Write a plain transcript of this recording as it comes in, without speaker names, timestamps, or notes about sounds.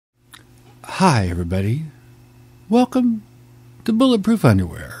Hi, everybody. Welcome to Bulletproof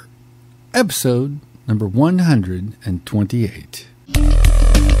Underwear, episode number 128.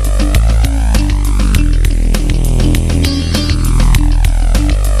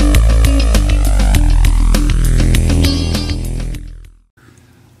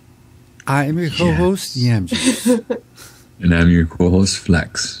 I am your co-host, Yamjuice. And I'm your co-host,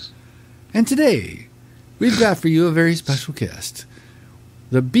 Flex. And today, we've got for you a very special guest.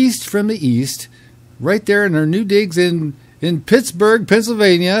 The beast from the east, right there in our new digs in Pittsburgh,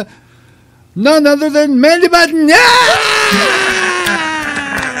 Pennsylvania. None other than Mandebutton.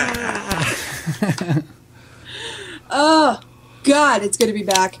 Oh, God, it's good to be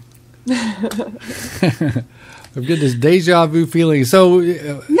back. I've got this deja vu feeling. So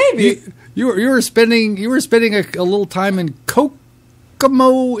Maybe. you were spending a little time in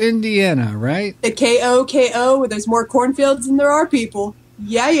Kokomo, Indiana, right? The K-O-K-O, where there's more cornfields than there are people.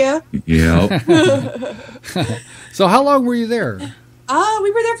 Yeah. Yeah. So how long were you there?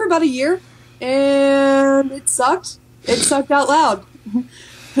 We were there for about a year, and it sucked. It sucked out loud.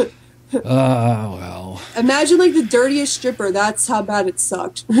 Well. Imagine like the dirtiest stripper. That's how bad it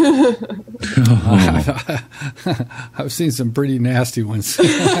sucked. I've seen some pretty nasty ones.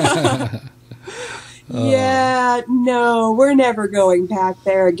 Yeah, no, we're never going back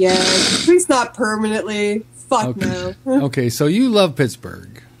there again. At least not permanently. Fuck no. Okay, so you love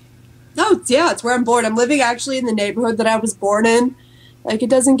Pittsburgh. Oh, yeah, it's where I'm born. I'm living actually in the neighborhood that I was born in. Like, it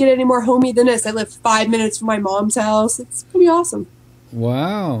doesn't get any more homey than this. I live 5 minutes from my mom's house. It's pretty awesome.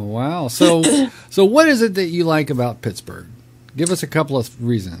 Wow. So what is it that you like about Pittsburgh? Give us a couple of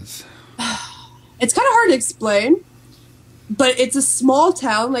reasons. It's kind of hard to explain, but it's a small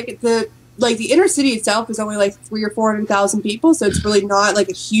town. Like the inner city itself is only like 300,000 or 400,000 people, so it's really not like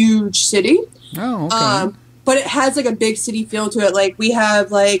a huge city. Oh, okay. But it has like a big city feel to it. Like we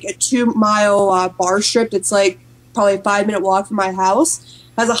have like a 2-mile bar strip that's like probably a 5-minute walk from my house.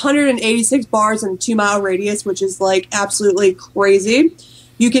 It has 186 bars in a 2-mile radius, which is like absolutely crazy.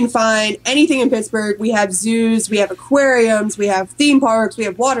 You can find anything in Pittsburgh. We have zoos, we have aquariums, we have theme parks, we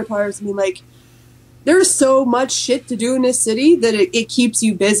have water parks. I mean, like, there's so much shit to do in this city that it keeps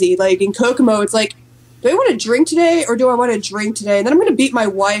you busy. Like in Kokomo, it's like, do I want to drink today or do I want to drink today? And then I'm going to beat my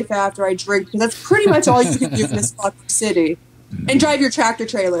wife after I drink because that's pretty much all you can do in this fucking city. And drive your tractor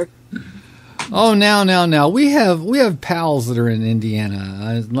trailer. Oh, now we have pals that are in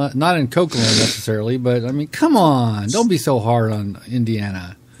Indiana, not in Kokomo necessarily, but I mean, come on, don't be so hard on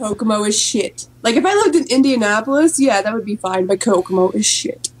Indiana. Kokomo is shit. Like if I lived in Indianapolis, yeah, that would be fine. But Kokomo is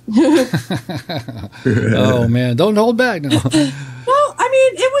shit. Oh man, don't hold back now. No, I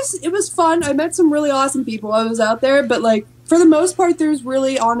mean it was fun. I met some really awesome people. I was out there, but like for the most part, there's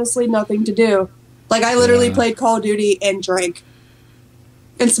really honestly nothing to do. Like I literally played Call of Duty and drank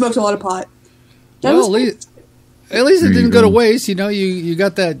and smoked a lot of pot. Well, at least it didn't go to waste. You know, you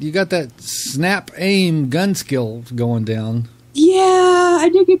got that snap aim gun skill going down. Yeah, I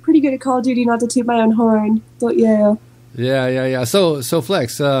did get pretty good at Call of Duty, not to toot my own horn, but yeah. Yeah. So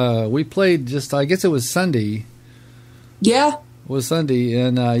Flex, we played just, I guess it was Sunday. Yeah. It was Sunday,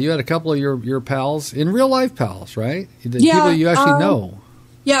 and you had a couple of your pals, in real life pals, right? The yeah, people you actually know.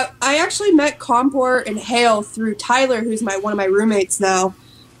 Yeah, I actually met Comport and Hale through Tyler, who's one of my roommates now,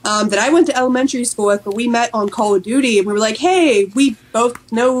 that I went to elementary school with, but we met on Call of Duty, and we were like, hey, we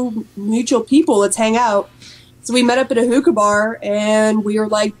both know mutual people, let's hang out. So we met up at a hookah bar, and we were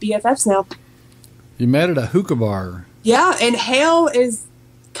like BFFs now. You met at a hookah bar? Yeah, and Hale is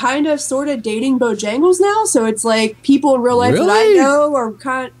kind of sort of dating Bojangles now, so it's like people in real life that I know are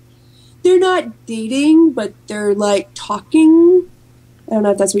they're not dating, but they're like talking. I don't know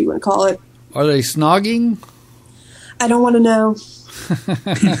if that's what you want to call it. Are they snogging? I don't want to know.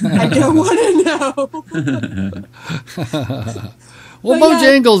 I don't want to know. Well,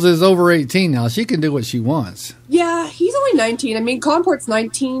 Bojangles is over 18 now. She can do what she wants. Yeah, he's only 19. I mean, Comport's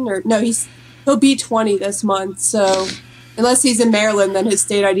 19, or no, he'll be 20 this month. So, unless he's in Maryland, then his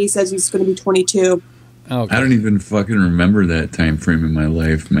state ID says he's going to be 22. Okay. I don't even fucking remember that time frame in my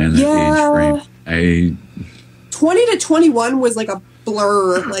life, man. That age frame. 20 to 21 was like a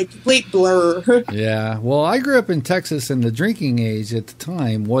blur, like complete blur. Yeah. Well, I grew up in Texas, and the drinking age at the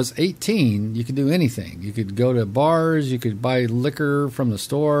time was 18. You could do anything. You could go to bars. You could buy liquor from the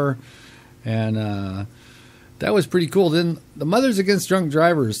store, and that was pretty cool. Then the Mothers Against Drunk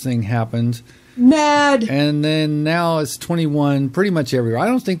Drivers thing happened. Mad. And then now it's 21 pretty much everywhere. I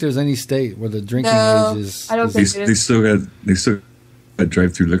don't think there's any state where the drinking age is. I don't think it is. They still got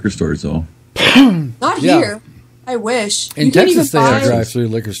drive-through liquor stores though. Not here. I wish. In Texas, they have drive-through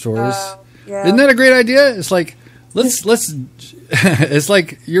liquor stores. Yeah. Isn't that a great idea? It's like let's. It's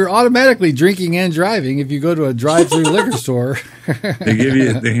like you're automatically drinking and driving if you go to a drive-through liquor store. They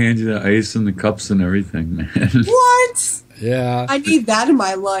hand you the ice and the cups and everything, man. What? Yeah. I need that in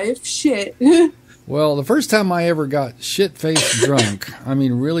my life. Shit. Well, the first time I ever got shit-faced drunk, I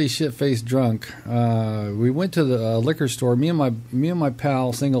mean really shit-faced drunk, we went to the liquor store. Me and my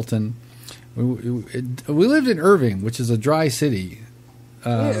pal Singleton. We lived in Irving, which is a dry city,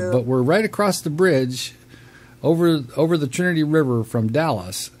 but we're right across the bridge over the Trinity River from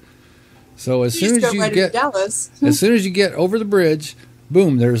Dallas. So as soon as you get over the bridge,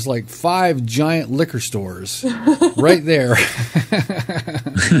 boom, there's like 5 giant liquor stores right there.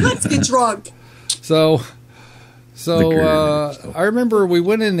 Let's get drunk. So I remember we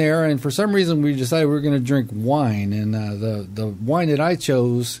went in there, and for some reason we decided we were going to drink wine, and the wine that I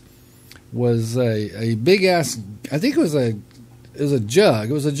chose was a big ass. I think it was a jug.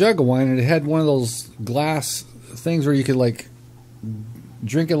 It was a jug of wine, and it had one of those glass things where you could like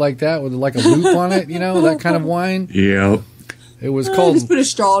drink it like that with like a loop on it. You know, that kind of wine. Yep. It was called. Just put a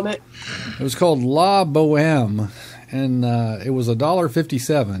straw in it. It was called La Boheme. And it was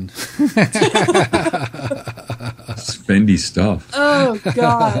 $1.57. Spendy stuff. Oh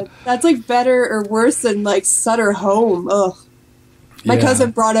God, that's like better or worse than like Sutter Home. Ugh. My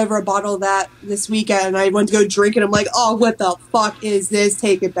cousin brought over a bottle of that this weekend, and I went to go drink it. I'm like, oh, what the fuck is this?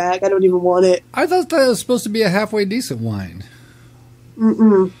 Take it back. I don't even want it. I thought that was supposed to be a halfway decent wine.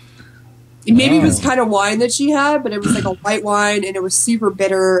 Mm-mm. Maybe it was kind of wine that she had, but it was like a white wine, and it was super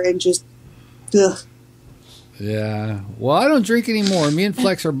bitter and just, ugh. Yeah. Well, I don't drink anymore. Me and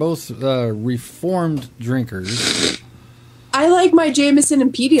Flex are both reformed drinkers. I like my Jameson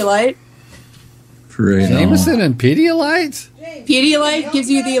and Pedialyte. Jameson and Pedialyte? Pedialyte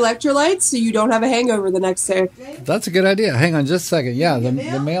gives you the electrolytes so you don't have a hangover the next day. That's a good idea. Hang on just a second. Yeah,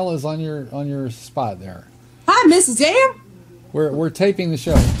 the mail is on your spot there. Hi, Mrs. M. We're taping the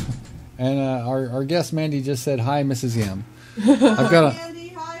show. And our guest Mandy just said, hi, Mrs. M.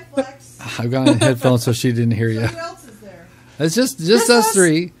 I've got on headphones so she didn't hear you. Who else is there? It's just us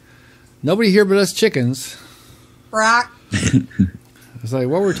three. Nobody here but us chickens. Brock. It's like,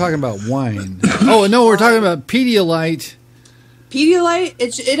 what were we talking about? Wine. Oh, no, we're talking about Pedialyte. Pedialyte,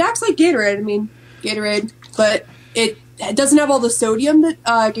 it acts like Gatorade. I mean, Gatorade, but it doesn't have all the sodium that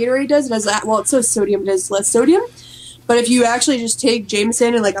Gatorade does. It has that. Well, it says sodium, it has less sodium. But if you actually just take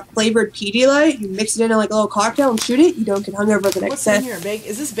Jameson and like a flavored Pedialyte, you mix it in like a little cocktail and shoot it, you don't get hungover the next day. What's in here?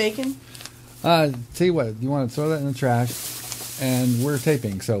 Is this bacon? Tell you what, you want to throw that in the trash, and we're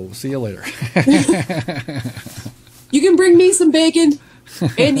taping, so see you later. You can bring me some bacon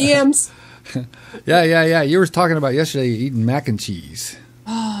and yams. Yeah. You were talking about yesterday eating mac and cheese.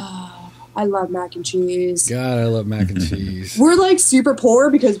 I love mac and cheese. God, I love mac and cheese. We're like super poor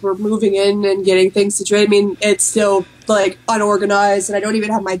because we're moving in and getting things situated. I mean, it's still like unorganized, and I don't even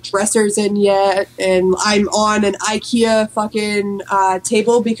have my dressers in yet. And I'm on an IKEA fucking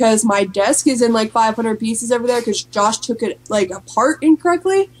table because my desk is in like 500 pieces over there because Josh took it like apart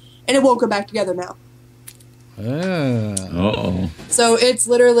incorrectly, and it won't go back together now. Uh-oh. So it's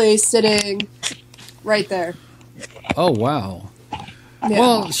literally sitting right there. Oh, wow. Yeah.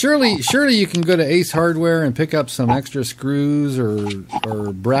 Well, surely you can go to Ace Hardware and pick up some extra screws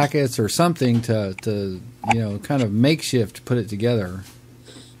or brackets or something to kind of makeshift put it together.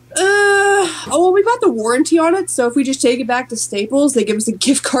 Well, we got the warranty on it, so if we just take it back to Staples, they give us a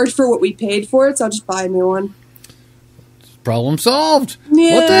gift card for what we paid for it, so I'll just buy a new one. Problem solved.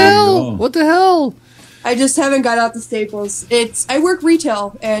 Yeah. What the hell? What the hell? I just haven't got out the Staples. I work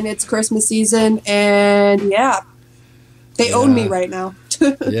retail, and it's Christmas season, and yeah. They own me right now.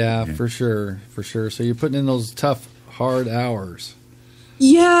 Yeah, for sure. So you're putting in those tough, hard hours.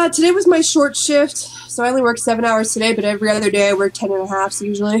 Yeah, today was my short shift, so I only work 7 hours today, but every other day I work 10 and a half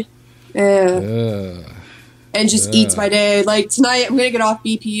usually. And just eats my day. Like tonight, I'm going to get off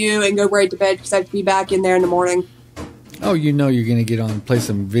BPU and go right to bed because I have to be back in there in the morning. Oh, you know you're going to get on and play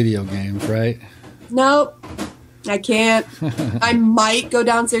some video games, right? Nope. I can't. I might go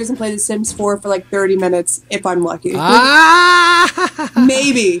downstairs and play The Sims 4 for like 30 minutes if I'm lucky.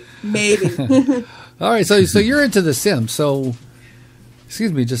 Maybe. All right, so you're into The Sims. So,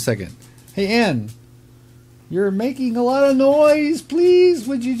 excuse me just a second. Hey, Ann, you're making a lot of noise. Please,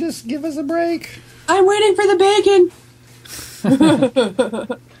 would you just give us a break? I'm waiting for the bacon.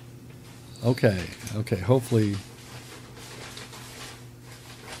 Okay. Hopefully.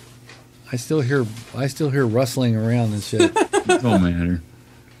 I still hear rustling around and shit. It don't matter.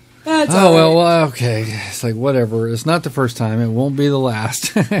 That's well, okay. It's like whatever. It's not the first time. It won't be the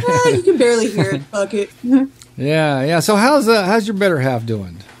last. You can barely hear it. Fuck it. Yeah. So how's your better half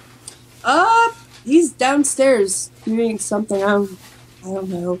doing? He's downstairs doing something. I don't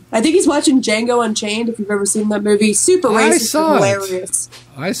know. I think he's watching Django Unchained. If you've ever seen that movie, super racist and hilarious.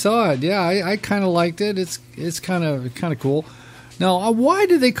 I saw it. Yeah, I kind of liked it. It's kind of cool. Now, why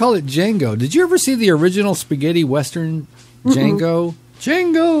do they call it Django? Did you ever see the original spaghetti western Django?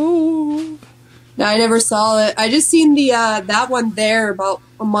 Django. No, I never saw it. I just seen the that one there about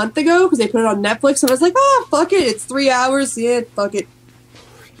a month ago because they put it on Netflix, and I was like, oh, fuck it. It's 3 hours. Yeah, fuck it.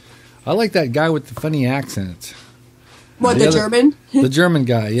 I like that guy with the funny accent. What, the German? The German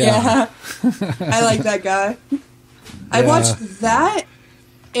guy, yeah. I like that guy. I watched that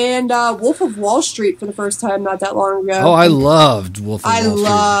and Wolf of Wall Street for the first time not that long ago. Oh, I loved Wolf of Wall Street. I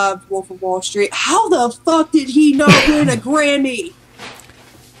loved Wolf of Wall Street. How the fuck did he not win a Grammy?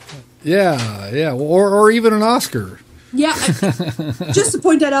 Yeah, or even an Oscar. Yeah, just to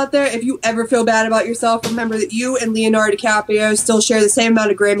point that out there, if you ever feel bad about yourself, remember that you and Leonardo DiCaprio still share the same amount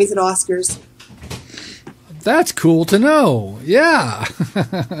of Grammys and Oscars. That's cool to know. Yeah.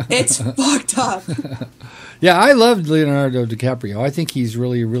 It's fucked up. Yeah, I loved Leonardo DiCaprio. I think he's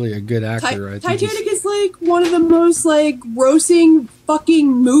really, really a good actor. Titanic is like one of the most like grossing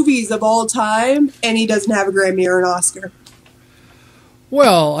fucking movies of all time, and he doesn't have a Grammy or an Oscar.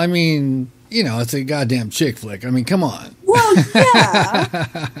 Well, I mean, you know, it's a goddamn chick flick. I mean, come on. Well, yeah.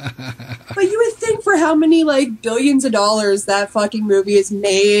 But you would think for how many, like, billions of dollars that fucking movie has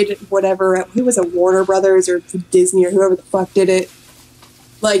made, whatever, who was it, Warner Brothers or Disney or whoever the fuck did it,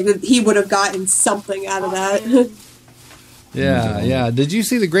 like, that he would have gotten something out of that. Yeah. Did you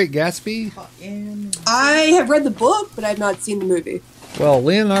see The Great Gatsby? I have read the book, but I've not seen the movie. Well,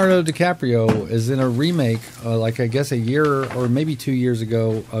 Leonardo DiCaprio is in a remake, like I guess a year or maybe 2 years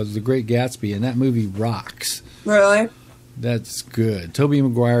ago, of The Great Gatsby, and that movie rocks. Really? That's good. Tobey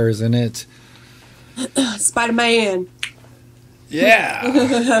Maguire is in it. Spider-Man.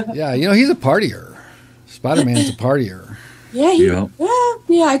 Yeah. Yeah, you know, he's a partier. Spider-Man's a partier. Yeah,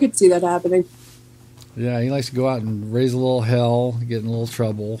 yeah, I could see that happening. Yeah, he likes to go out and raise a little hell, get in a little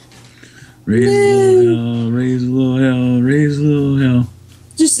trouble. Raise a little hell, raise a little hell, raise a little hell.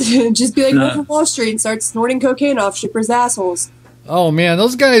 Just be like Wolf of Wall Street and start snorting cocaine off shippers' assholes. Oh man,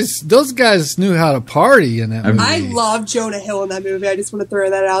 those guys knew how to party in that movie. I love Jonah Hill in that movie. I just want to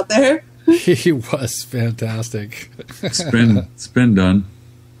throw that out there. He was fantastic. It's been done.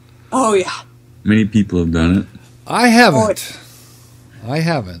 Oh yeah. Many people have done it. I haven't.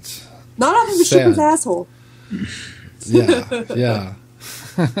 Not off of a shipper's asshole. Yeah.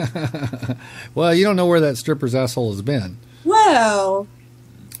 Well, you don't know where that stripper's asshole has been. Well,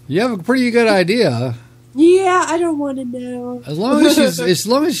 you have a pretty good idea. Yeah, I don't want to know. As long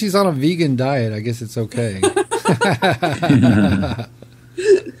as she's on a vegan diet, I guess it's okay.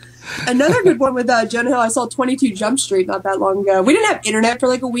 Another good one with Jonah Hill. I saw 22 Jump Street not that long ago. We didn't have internet for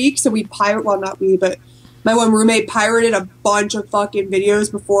like a week, so but my one roommate pirated a bunch of fucking videos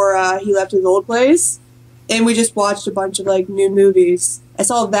before he left his old place, and we just watched a bunch of like new movies. I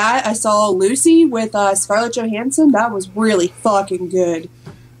saw that. I saw Lucy with Scarlett Johansson. That was really fucking good.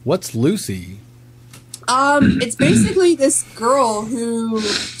 What's Lucy? It's basically this girl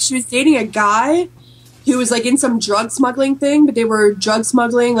she was dating a guy who was like in some drug smuggling thing, but they were drug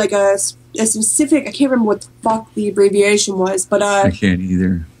smuggling like a specific, I can't remember what the fuck the abbreviation was, but I can't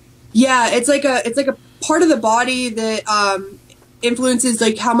either. Yeah, it's like a part of the body that influences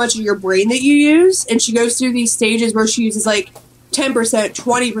like how much of your brain that you use, and she goes through these stages where she uses like 10%,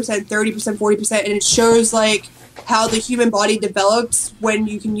 20%, 30%, 40%, and it shows like how the human body develops when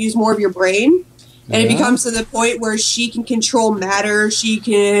you can use more of your brain. And it becomes to the point where she can control matter. She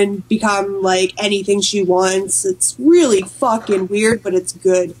can become like anything she wants. It's really fucking weird, but it's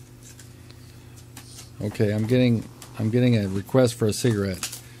good. Okay, I'm getting a request for a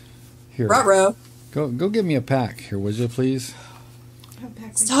cigarette. Here, Ruh-roh. Go give me a pack here, would you please?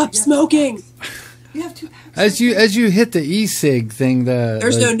 Stop smoking. You have 2 packs. As you hit the e-cig thing,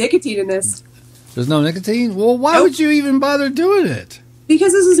 there's no nicotine in this. There's no nicotine? Well, why would you even bother doing it?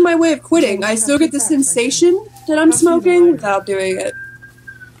 Because this is my way of quitting. I still get the sensation that I'm smoking without doing it.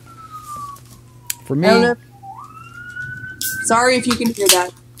 For me, sorry if you can hear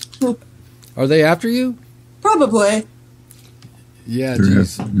that. Are they after you? Probably. Yeah,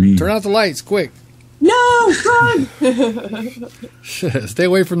 jeez. Turn out the lights, quick. No, run! Stay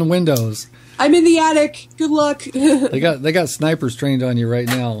away from the windows. I'm in the attic. Good luck. They got snipers trained on you right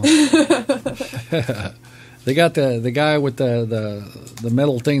now. They got the guy with the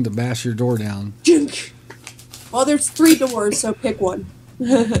metal thing to bash your door down. Jink. Well, there's 3 doors, so pick one.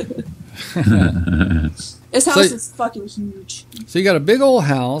 This house is fucking huge. So you got a big old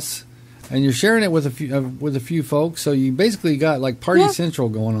house, And you're sharing it with a few folks, so you basically got like Party Central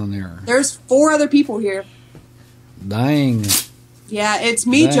going on there. There's 4 other people here. Dang. Yeah, it's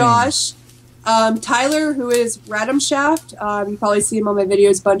me, Josh, Tyler, who is Radom Shaft. You probably see him on my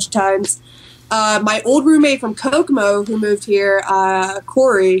videos a bunch of times. My old roommate from Kokomo, who moved here,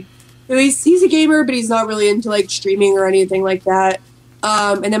 Corey. Who he's a gamer, but he's not really into like streaming or anything like that.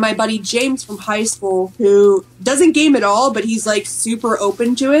 And then my buddy James from high school, who doesn't game at all, but he's like super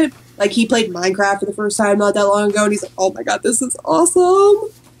open to it. Like he played Minecraft for the first time not that long ago, and he's like, "Oh my god, this is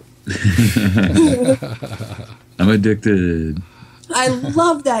awesome!" I'm addicted. I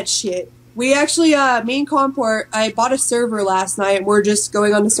love that shit. We actually, me and Comport, I bought a server last night, and we're just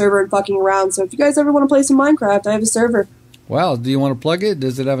going on the server and fucking around. So if you guys ever want to play some Minecraft, I have a server. Wow, do you want to plug it?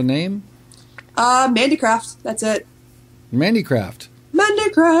 Does it have a name? Mandecraft. That's it. Mandecraft.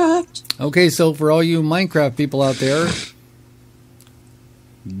 Mandecraft. Okay, so for all you Minecraft people out there,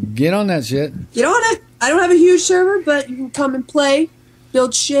 get on that shit. Get on it. I don't have a huge server, but you can come and play,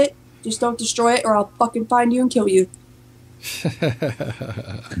 build shit. Just don't destroy it, or I'll fucking find you and kill you.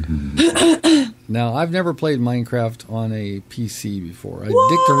 Now, I've never played Minecraft on a PC before. I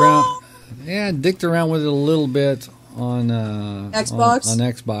dicked around with it a little bit on Xbox. On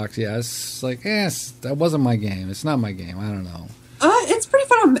Xbox, yeah. It's like, that wasn't my game. It's not my game. I don't know. It's pretty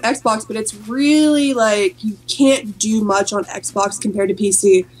fun on Xbox, but it's really like you can't do much on Xbox compared to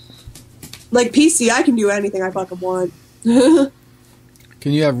PC. Like PC, I can do anything I fucking want.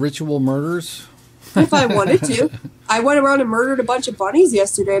 Can you have ritual murders? If I wanted to. I went around and murdered a bunch of bunnies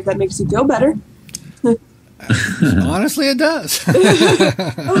yesterday, if that makes you feel better. Honestly, it does. I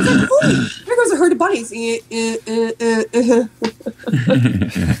was like, holy, there goes a herd of bunnies.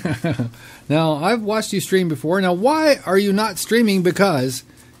 Now, I've watched you stream before. Now, why are you not streaming? Because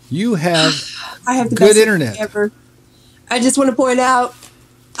you have, I have the good best internet ever. I just want to point out,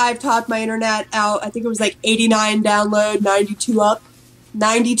 I've topped my internet out. I think it was like 89 download, 92 up.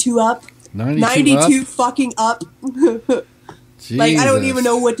 92 up. 92 fucking up. Like, I don't even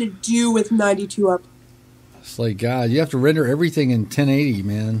know what to do with 92 up. It's like, God, you have to render everything in 1080,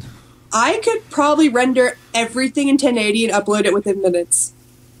 man. I could probably render everything in 1080 and upload it within minutes.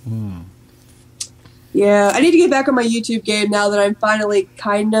 Yeah, I need to get back on my YouTube game now that I'm finally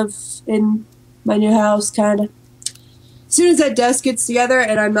kind of in my new house, kind of. As soon as that desk gets together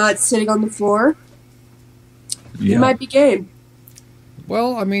and I'm not sitting on the floor, it might be game.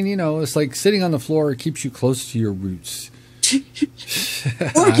 Well, I mean, it's like sitting on the floor keeps you close to your roots.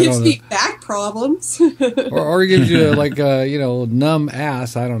 Or it gives me back problems. or it gives you like numb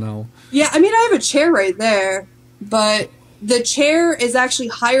ass. I don't know. Yeah, I mean, I have a chair right there, but the chair is actually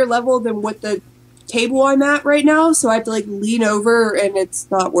higher level than what the table I'm at right now, so I have to like lean over, and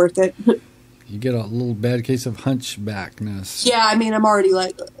it's not worth it. You get a little bad case of hunchbackness. Yeah, I mean, I'm already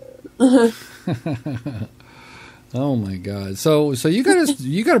like. Oh my God! So you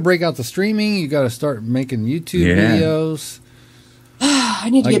gotta break out the streaming. You gotta start making YouTube videos. I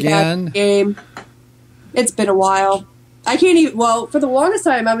need to get back in the game. It's been a while. I can't even. Well, for the longest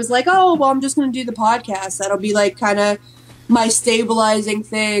time, I was like, oh, well, I'm just gonna do the podcast. That'll be like kind of my stabilizing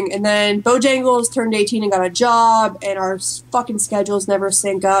thing. And then Bojangles turned 18 and got a job, and our fucking schedules never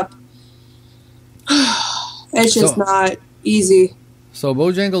sync up. It's just not easy. So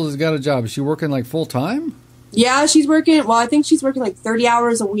Bojangles has got a job. Is she working like full time? Yeah, she's working. Well, I think she's working like 30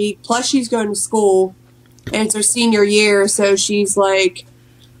 hours a week. Plus, she's going to school, and it's her senior year. So she's like,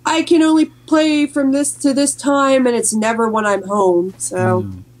 I can only play from this to this time, and it's never when I'm home. So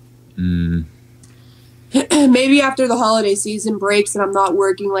maybe after the holiday season breaks and I'm not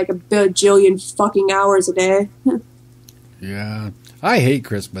working like a bajillion fucking hours a day. Yeah, I hate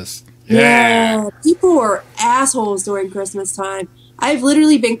Christmas. Yeah, people are assholes during Christmas time. I've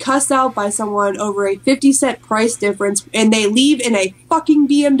literally been cussed out by someone over a 50-cent price difference, and they leave in a fucking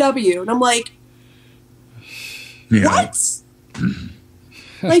BMW. And I'm like, what?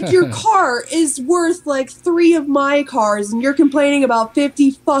 Like, your car is worth like 3 of my cars, and you're complaining about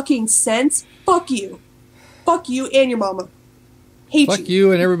 50 fucking cents? Fuck you. Fuck you and your mama. Hate you. Fuck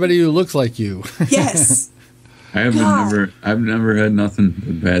you and everybody who looks like you. Yes. I've never had nothing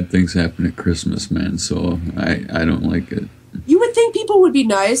but bad things happen at Christmas, man. So I don't like it. You would think people would be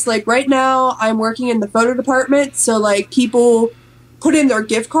nice. Like, right now, I'm working in the photo department, so, like, people put in their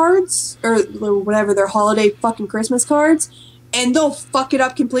gift cards, or whatever, their holiday fucking Christmas cards, and they'll fuck it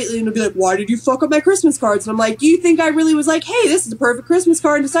up completely, and they'll be like, why did you fuck up my Christmas cards? And I'm like, do you think I really was like, hey, this is the perfect Christmas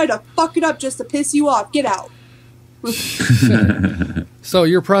card, and decided to fuck it up just to piss you off? Get out. So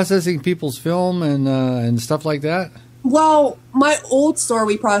you're processing people's film and stuff like that? Well, my old store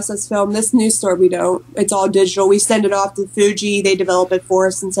we process film. This new store we don't. It's all digital. We send it off to Fuji. They develop it for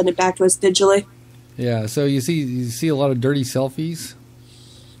us and send it back to us digitally. Yeah. So you see a lot of dirty selfies.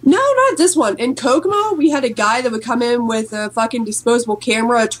 No, not this one. In Kokomo, we had a guy that would come in with a fucking disposable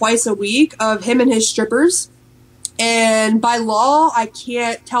camera twice a week of him and his strippers. And by law, I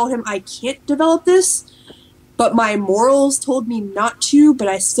can't tell him I can't develop this, but my morals told me not to, but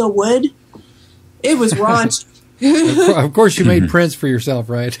I still would. It was raunchy. Of course, you made prints for yourself,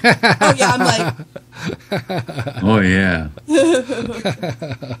 right? Oh, yeah, I'm like... Oh, yeah.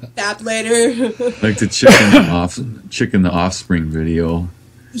 Tap later. Like the chicken the offspring video.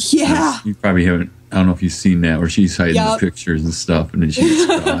 Yeah. You probably haven't, I don't know if you've seen that, where she's hiding the pictures and stuff, and then she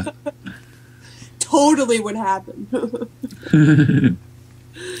gets caught. Totally would happen.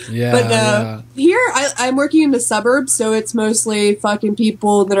 Yeah. But here, I'm working in the suburbs, so it's mostly fucking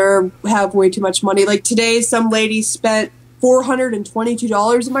people that have way too much money. Like today, some lady spent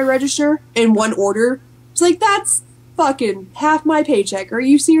 $422 in my register in one order. It's like, that's fucking half my paycheck. Are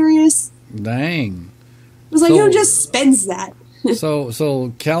you serious? Dang. I was like, who just spends that?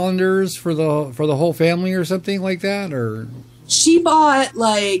 So calendars for the whole family or something like that, or she bought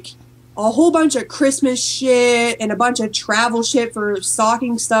like a whole bunch of Christmas shit and a bunch of travel shit for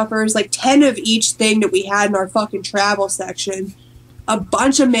stocking stuffers, like 10 of each thing that we had in our fucking travel section. A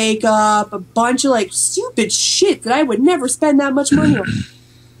bunch of makeup, a bunch of like stupid shit that I would never spend that much money on.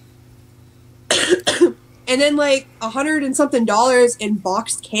 And then like $100 and something in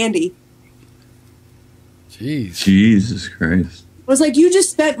boxed candy. Jeez. Jesus Christ. I was like, you just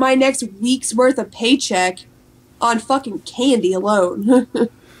spent my next week's worth of paycheck on fucking candy alone.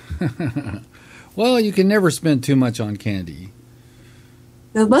 Well, you can never spend too much on candy.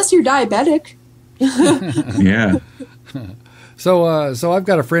 Unless you're diabetic. Yeah. So I've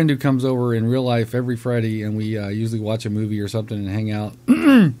got a friend who comes over in real life every Friday, and we usually watch a movie or something and hang out.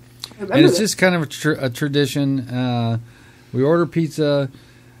 And it's just kind of a tradition. We order pizza,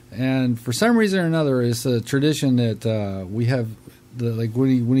 and for some reason or another, it's a tradition that we have. Like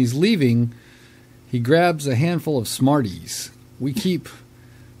when he's leaving, he grabs a handful of Smarties. We keep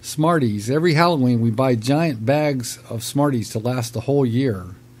Smarties every Halloween. We buy giant bags of Smarties to last the whole year.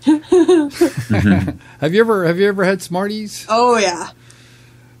 Have you ever had Smarties? Oh yeah.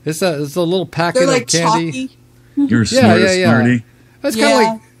 It's a little packet They're like of candy. chalky. You're a Smartie. It's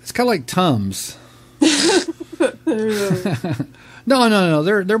kind of like Tums. No.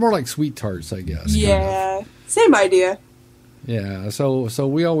 They're more like sweet tarts, I guess. Yeah. Kind of. Same idea. Yeah. So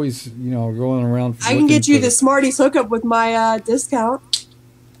we always, going around. I can get you the Smarties hookup with my discount.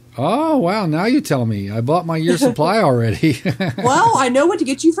 Oh, wow. Now you tell me. I bought my year's supply already. Well, I know what to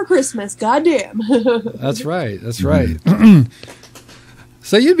get you for Christmas. Goddamn. That's right.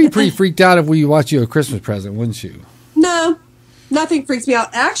 So you'd be pretty freaked out if we bought you a Christmas present, wouldn't you? No. Nothing freaks me out.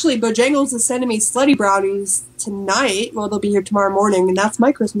 Actually, Bojangles is sending me slutty brownies tonight. Well, they'll be here tomorrow morning, and that's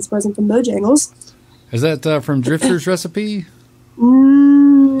my Christmas present from Bojangles. Is that from Drifter's recipe?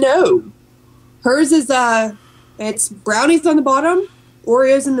 No. Hers is, it's brownies on the bottom,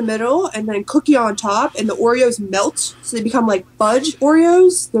 Oreos in the middle, and then cookie on top, and the Oreos melt, so they become like fudge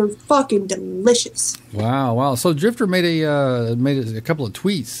Oreos. They're fucking delicious. Wow. So Drifter made a couple of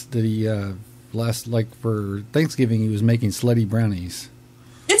tweets that he for Thanksgiving he was making slutty brownies.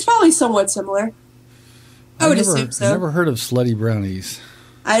 It's probably somewhat similar. I would assume so. I've never heard of slutty brownies.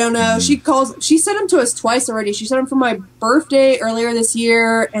 I don't know. She sent them to us twice already. She sent them for my birthday earlier this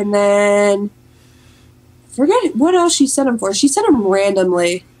year, and then forget what else she sent them for. She sent them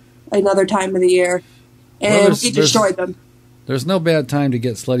randomly another time of the year, and we destroyed them. There's no bad time to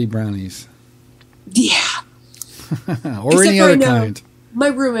get slutty brownies. Yeah. Or except any other kind. My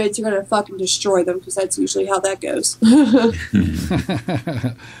roommates are going to fucking destroy them because that's usually how that goes.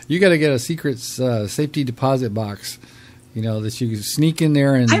 You got to get a secret safety deposit box, that you can sneak in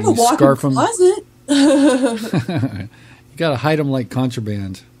there and I have a walk-in closet. You got to hide them like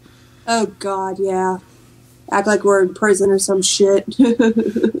contraband. Oh, God, yeah. Act like we're in prison or some shit.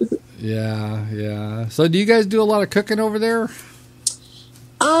 Yeah. So do you guys do a lot of cooking over there?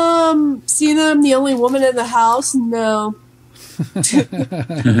 Seeing I'm the only woman in the house? No.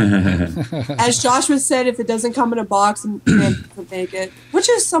 As Joshua said, if it doesn't come in a box, man can make it, which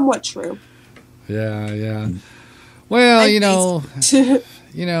is somewhat true. Yeah. Well,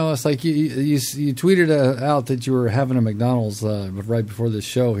 it's like you tweeted out that you were having a McDonald's right before this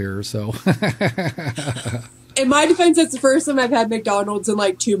show here. So, in my defense, that's the first time I've had McDonald's in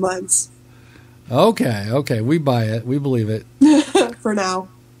like 2 months. Okay, we buy it, we believe it for now.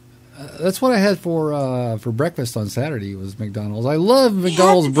 That's what I had for breakfast on Saturday was McDonald's. I love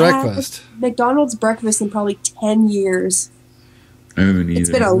McDonald's breakfast. McDonald's breakfast in probably 10 years. I haven't either. It's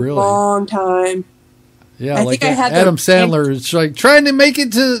been a long time. Yeah, I like think I had Adam Sandler is like trying to make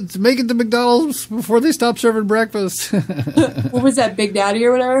it to McDonald's before they stop serving breakfast. What was that, Big Daddy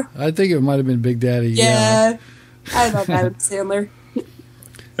or whatever? I think it might have been Big Daddy. Yeah. I love Adam Sandler.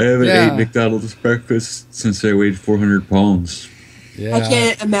 I haven't ate McDonald's breakfast since I weighed 400 pounds. Yeah. I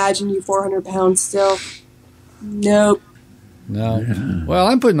can't imagine you 400 pounds still. Nope. No. Yeah. Well,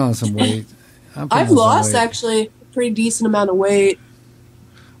 I'm putting on some weight. I've lost actually a pretty decent amount of weight.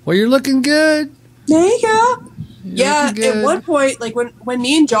 Well, you're looking good. There you go. You're Yeah, good. at one point, like when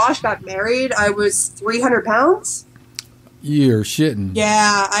me and Josh got married, I was 300 pounds. You're shitting.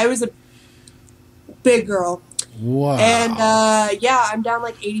 Yeah, I was a big girl. Wow. And yeah, I'm down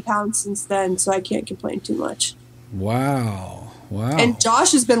like 80 pounds since then, so I can't complain too much. Wow. And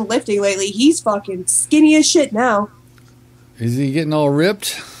Josh has been lifting lately. He's fucking skinny as shit now. Is he getting all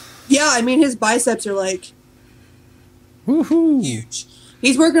ripped? Yeah, I mean, his biceps are like Woohoo. huge.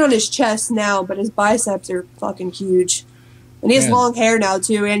 He's working on his chest now, but his biceps are fucking huge. And he has Man. long hair now,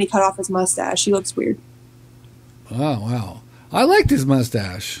 too, and he cut off his mustache. He looks weird. Oh, wow. I liked his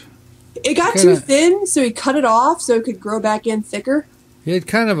mustache. It got too thin, so he cut it off so it could grow back in thicker. He had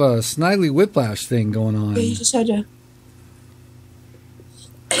kind of a snidely whiplash thing going on. Yeah, he just had to...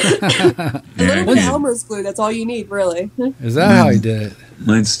 a little bit of Elmer's glue, that's all you need, really. Is that how he did it?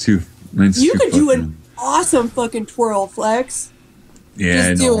 Mine's too. You could do an awesome fucking twirl, Flex. Yeah, Just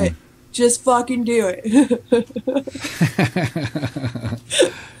I do know. it. Just fucking do it.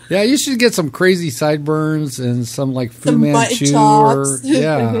 Yeah, you should get some crazy sideburns and some like Fu Some Manchu button or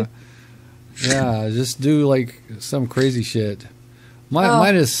chops. yeah, just do like some crazy shit.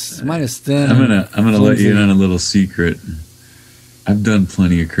 Mine is thin. I'm gonna let you in on a little secret. I've done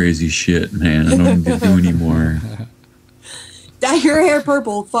plenty of crazy shit, man. I don't need to do anymore. Dye your hair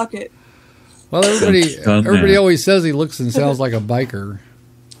purple. Fuck it. Well, everybody Done that. always says he looks and sounds like a biker.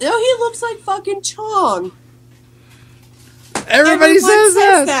 No, he looks like fucking Chong. Everybody Everyone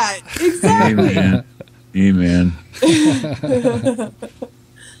says that. Exactly. Amen. Amen.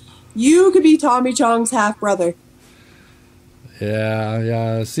 You could be Tommy Chong's half brother.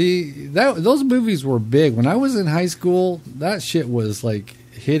 Yeah. See, those movies were big when I was in high school. That shit was like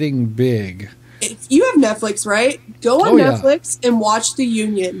hitting big. If you have Netflix, right? Go on Netflix and watch The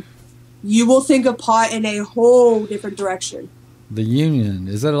Union. You will think of pot in a whole different direction. The Union,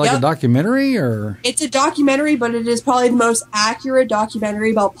 is that like a documentary or? It's a documentary, but it is probably the most accurate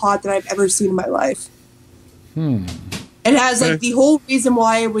documentary about pot that I've ever seen in my life. It has like the whole reason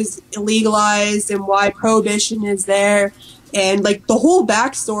why it was illegalized and why prohibition is there, and like the whole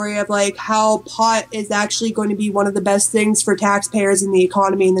backstory of like how pot is actually going to be one of the best things for taxpayers in the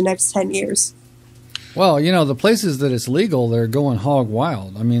economy in the next 10 years. Well, you know, the places that it's legal, they're going hog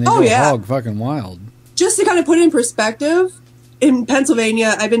wild. I mean, they go hog fucking wild. Just to kind of put it in perspective, in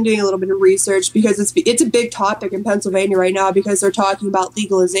Pennsylvania, I've been doing a little bit of research because it's a big topic in Pennsylvania right now because they're talking about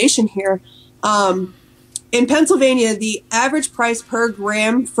legalization here. In Pennsylvania, the average price per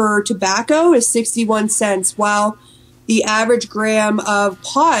gram for tobacco is 61 cents, while the average gram of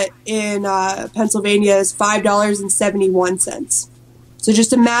pot in Pennsylvania is $5.71. So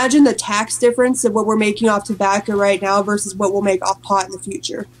just imagine the tax difference of what we're making off tobacco right now versus what we'll make off pot in the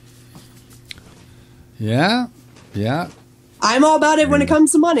future. Yeah. I'm all about it when it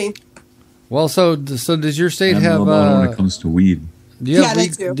comes to money. Well, so does your state I'm have? all about it when it comes to weed. Do you have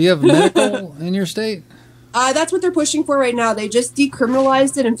that too. Do you have medical in your state? That's what they're pushing for right now. They just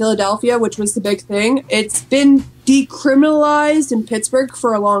decriminalized it in Philadelphia, which was the big thing. It's been decriminalized in Pittsburgh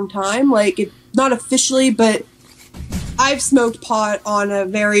for a long time. Like, not officially, but I've smoked pot on a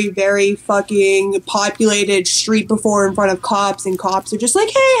very, very fucking populated street before in front of cops, and cops are just like,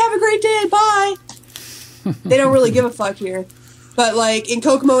 hey, have a great day, bye. They don't really give a fuck here. But, like, in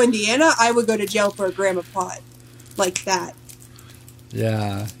Kokomo, Indiana, I would go to jail for a gram of pot. Like that.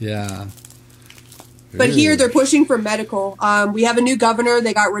 Yeah. But here they're pushing for medical. We have a new governor.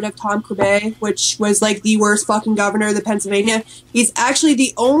 They got rid of Tom Corbett, which was like the worst fucking governor of Pennsylvania. He's actually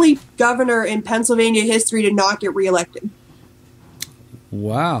the only governor in Pennsylvania history to not get reelected.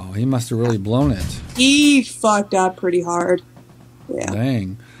 Wow, he must have really blown it. He fucked up pretty hard. Yeah.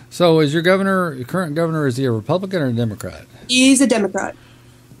 Dang. So is your current governor, is he a Republican or a Democrat? He's a Democrat.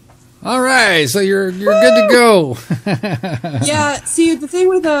 All right, so you're good to go. Yeah, see, the thing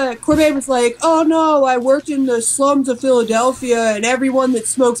with Corbett was like, oh no, I worked in the slums of Philadelphia, and everyone that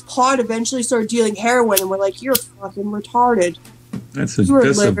smokes pot eventually started dealing heroin, and we're like, you're fucking retarded.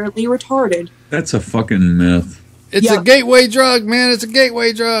 You're literally retarded. That's a fucking myth. It's a gateway drug, man. It's a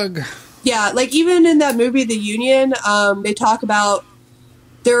gateway drug. Yeah, like even in that movie, The Union, they talk about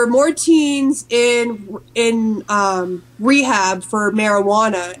there are more teens in rehab for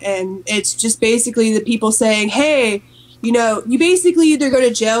marijuana, and it's just basically the people saying, hey, you know, you basically either go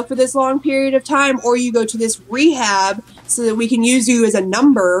to jail for this long period of time or you go to this rehab so that we can use you as a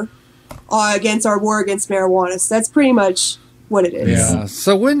number against our war against marijuana. So that's pretty much what it is. Yeah.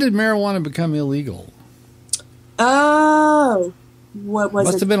 So when did marijuana become illegal? Oh, what was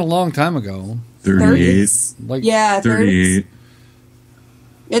it? Must have been a long time ago. 38. Like, yeah, 38.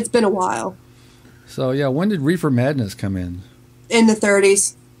 It's been a while. So yeah, when did reefer madness come in? In the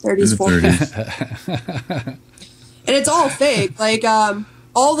 30s, 40s. And it's all fake. Like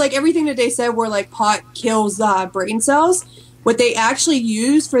all like everything that they said were like pot kills brain cells. What they actually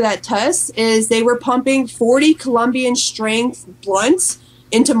used for that test is they were pumping 40 Colombian strength blunts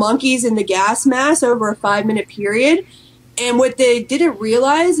into monkeys in the gas mask over a 5-minute period. And what they didn't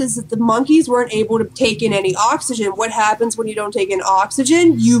realize is that the monkeys weren't able to take in any oxygen. What happens when you don't take in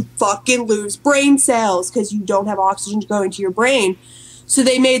oxygen? You fucking lose brain cells because you don't have oxygen going to your brain. So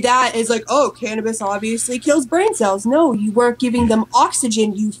they made that as like, oh, cannabis obviously kills brain cells. No, you weren't giving them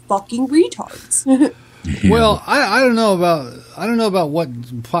oxygen, you fucking retards. Well, I don't know about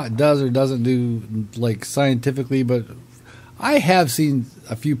what pot does or doesn't do, like scientifically, but I have seen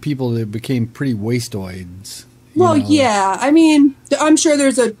a few people that became pretty wasteoids. Well, yeah. I mean, I'm sure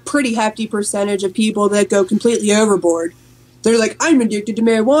there's a pretty hefty percentage of people that go completely overboard. They're like, I'm addicted to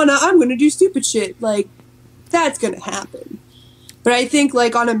marijuana. I'm going to do stupid shit. Like, that's going to happen. But I think,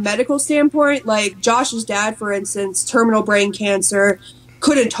 like, on a medical standpoint, like, Josh's dad, for instance, terminal brain cancer,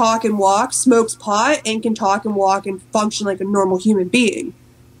 couldn't talk and walk, smokes pot, and can talk and walk and function like a normal human being.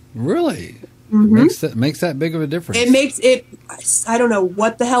 Really? Mm-hmm. It makes that big of a difference. It makes it, I don't know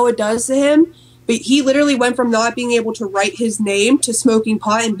what the hell it does to him, but he literally went from not being able to write his name to smoking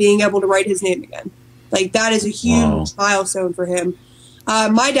pot and being able to write his name again. Like, that is a huge milestone for him.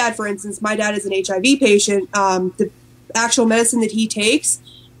 My dad, for instance, my dad is an HIV patient. The actual medicine that he takes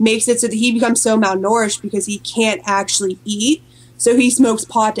makes it so that he becomes so malnourished because he can't actually eat. So he smokes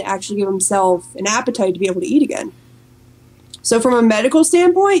pot to actually give himself an appetite to be able to eat again. So from a medical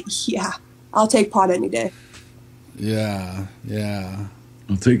standpoint, yeah, I'll take pot any day. Yeah, yeah.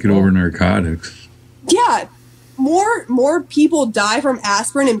 I'll take it over narcotics. Yeah, more people die from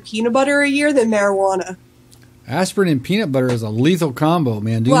aspirin and peanut butter a year than marijuana. Aspirin and peanut butter is a lethal combo,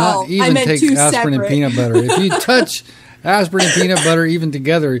 man. Do Well, not even take aspirin and peanut butter. If you touch aspirin and peanut butter even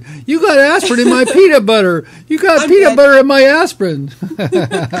together, you got aspirin in my peanut butter. You got peanut butter in my aspirin.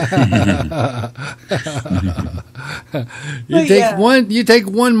 You take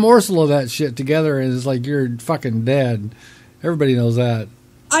one morsel of that shit together, and it's like you're fucking dead. Everybody knows that.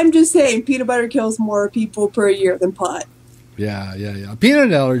 I'm just saying, peanut butter kills more people per year than pot. Yeah. Peanut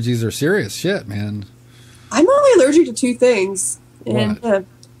allergies are serious shit, man. I'm only allergic to 2 things. And, what?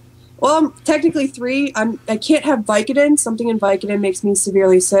 well, technically 3. I can't have Vicodin. Something in Vicodin makes me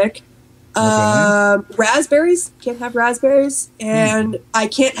severely sick. Okay. Raspberries. Can't have raspberries. And I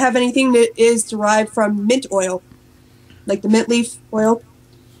can't have anything that is derived from mint oil. Like the mint leaf oil.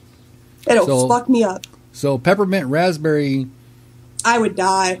 It'll fuck me up. So peppermint raspberry... I would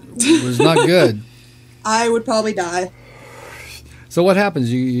die. was not good. I would probably die. So what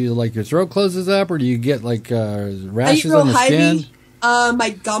happens? You like your throat closes up, or do you get like rashes on your skin?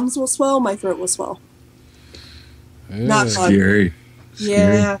 My gums will swell. My throat will swell. Not fun. Scary.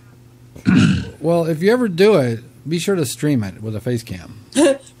 Yeah. Well, if you ever do it, be sure to stream it with a face cam.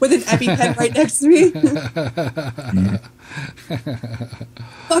 With an EpiPen right next to me.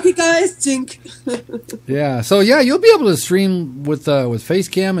 Fuck it, guys. Jink. Yeah. So yeah, you'll be able to stream with face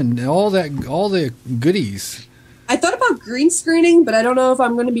cam and all the goodies. I thought about green screening, but I don't know if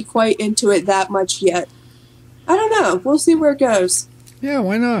I'm going to be quite into it that much yet. I don't know. We'll see where it goes. Yeah,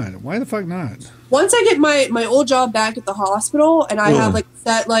 why not? Why the fuck not? Once I get my old job back at the hospital and I have like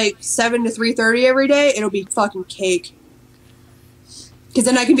set like 7 to 3:30 every day, it'll be fucking cake. Because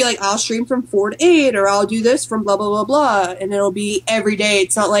then I can be like, I'll stream from 4 to 8, or I'll do this from blah, blah, blah, blah. And it'll be every day.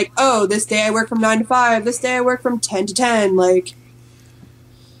 It's not like, oh, this day I work from 9 to 5. This day I work from 10 to 10. Like,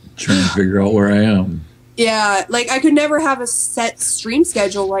 trying to figure out where I am. Yeah, like I could never have a set stream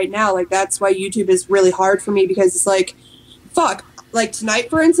schedule right now. Like that's why YouTube is really hard for me, because it's like, fuck. Like tonight,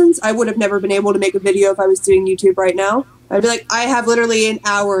 for instance, I would have never been able to make a video if I was doing YouTube right now. I'd be like, I have literally an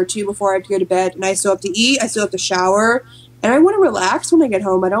hour or 2 before I have to go to bed, and I still have to eat, I still have to shower, and I want to relax when I get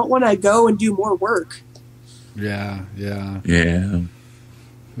home. I don't want to go and do more work. Yeah. You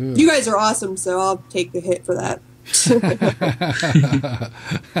guys are awesome, so I'll take the hit for that.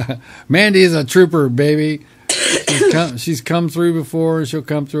 Mandy is a trooper, baby. she's come through before. She'll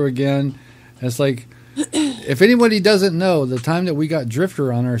come through again. It's like, if anybody doesn't know, the time that we got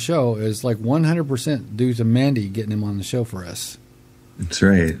Drifter on our show is like 100% due to Mandeh getting him on the show for us. That's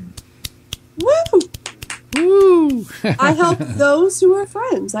right. Woo! Woo! I help those who are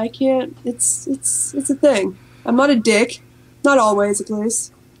friends. I can't. It's a thing. I'm not a dick. Not always, at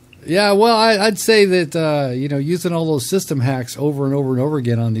least. Yeah, well, I'd say that using all those system hacks over and over and over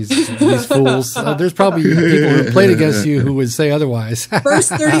again on these fools. There's probably people who played against you who would say otherwise. First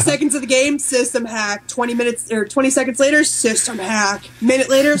 30 seconds of the game, system hack. 20 seconds later, system hack. Minute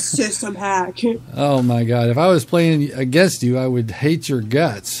later, system hack. Oh my God! If I was playing against you, I would hate your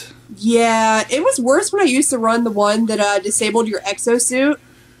guts. Yeah, it was worse when I used to run the one that disabled your exosuit.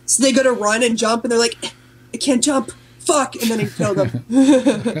 So they go to run and jump, and they're like, "I can't jump." Fuck, and then he killed them.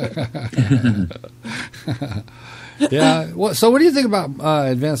 Yeah. So what do you think about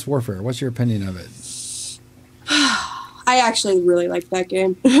Advanced Warfare? What's your opinion of it? I actually really like that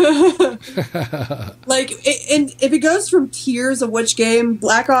game. And if it goes from tiers of which game,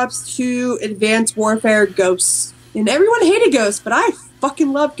 Black Ops 2, Advanced Warfare, Ghosts. And everyone hated Ghosts, but I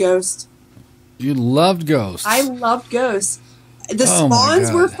fucking love Ghost. You loved Ghost. I loved Ghost. The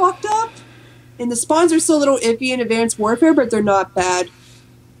spawns were fucked up. And the spawns are still a little iffy in Advanced Warfare, but they're not bad.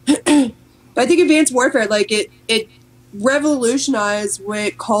 But I think Advanced Warfare, it revolutionized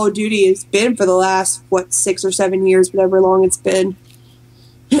what Call of Duty has been for the last, 6 or 7 years, whatever long it's been.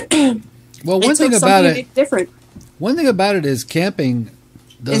 Well, one thing about it, different. One thing about it is camping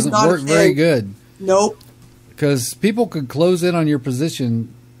doesn't work very good. Nope. Because people could close in on your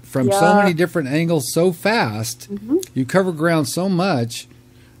position from so many different angles so fast. Mm-hmm. You cover ground so much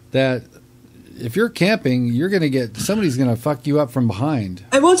that if you're camping, you're going to get, somebody's going to fuck you up from behind.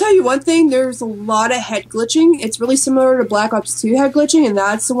 I will tell you one thing, there's a lot of head glitching. It's really similar to Black Ops 2 head glitching, and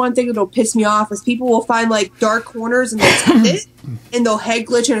that's the one thing that'll piss me off, is people will find dark corners and they'll it, and they'll head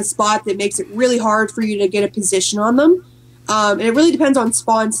glitch in a spot that makes it really hard for you to get a position on them. And it really depends on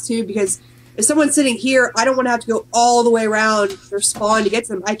spawns too, because if someone's sitting here, I don't want to have to go all the way around their spawn to get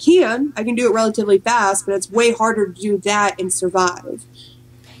to them. I can do it relatively fast, but it's way harder to do that and survive.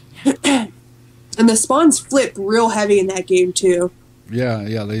 And the spawns flip real heavy in that game, too.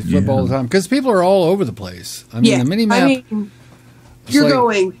 Yeah, they flip all the time. Because people are all over the place. I mean, the mini-map... you're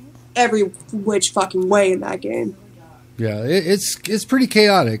going every which fucking way in that game. Yeah, it's pretty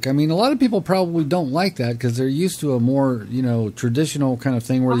chaotic. I mean, a lot of people probably don't like that because they're used to a more, traditional kind of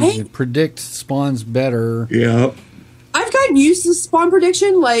thing where you can predict spawns better. Yeah. I've gotten used to spawn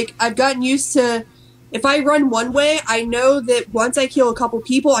prediction. I've gotten used to... If I run one way, I know that once I kill a couple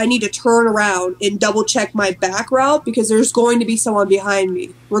people, I need to turn around and double check my back route because there's going to be someone behind me.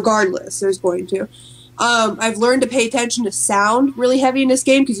 Regardless, there's going to. I've learned to pay attention to sound really heavy in this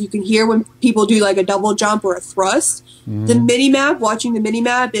game because you can hear when people do a double jump or a thrust. Mm-hmm. The mini-map, watching the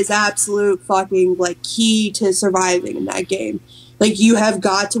mini-map is absolute fucking key to surviving in that game. You have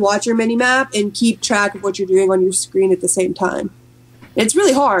got to watch your mini-map and keep track of what you're doing on your screen at the same time. It's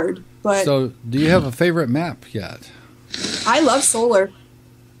really hard. But so, do you have a favorite map yet? I love Solar.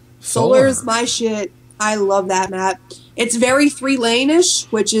 Solar is my shit. I love that map. It's very 3-lane-ish,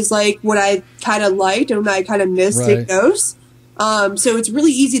 which is what I kind of liked and I kind of missed it Ghost. So it's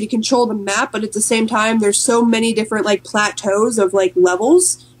really easy to control the map, but at the same time, there's so many different plateaus of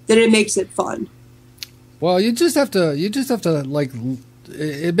levels that it makes it fun. Well, you just have to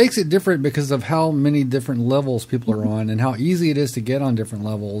it makes it different because of how many different levels people are on and how easy it is to get on different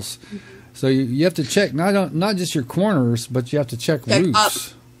levels. So you have to check not just your corners, but you have to check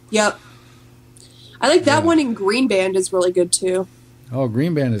roofs. Up. Yep. I like that one in Green Band is really good too. Oh,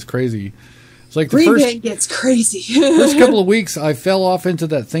 Green Band is crazy. It's Green Band gets crazy. First couple of weeks, I fell off into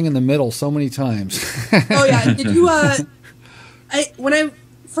that thing in the middle so many times. Oh yeah, did you? When I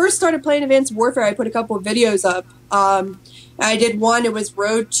first started playing Advanced Warfare, I put a couple of videos up. I did one, it was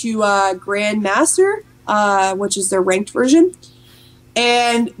Road to Grandmaster, which is their ranked version.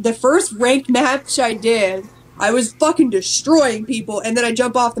 And the first ranked match I did, I was fucking destroying people, and then I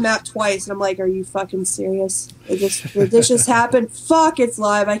jump off the map twice, and I'm like, are you fucking serious? Did this just happen? Fuck, it's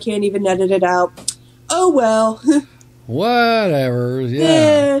live, I can't even edit it out. Oh well. Whatever,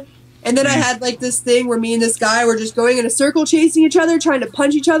 yeah. And then I had this thing where me and this guy were just going in a circle chasing each other, trying to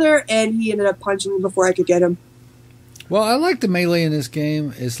punch each other, and he ended up punching me before I could get him. Well, I like the melee in this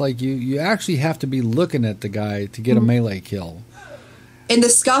game. It's you actually have to be looking at the guy to get a melee kill. And the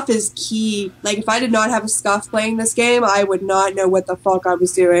scuff is key. If I did not have a scuff playing this game, I would not know what the fuck I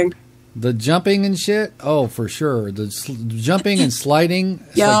was doing. The jumping and shit? Oh, for sure. The jumping and sliding,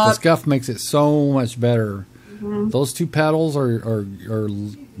 the scuff makes it so much better. Those two paddles are your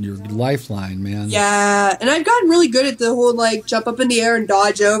lifeline, man. Yeah, and I've gotten really good at the whole like jump up in the air and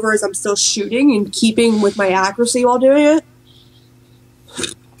dodge over as I'm still shooting and keeping with my accuracy while doing it.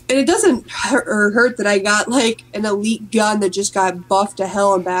 And it doesn't hurt that I got like an elite gun that just got buffed to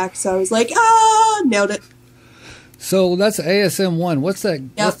hell and back. So I was like, nailed it. So that's ASM-1. What's that?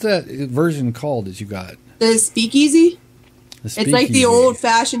 Yep. What's that version called that you got? The Speakeasy. It's like the Speakeasy.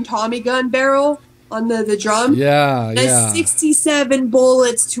 old-fashioned Tommy gun barrel on the drum. Yeah, There's 67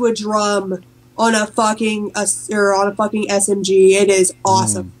 bullets to a drum on a fucking SMG. It is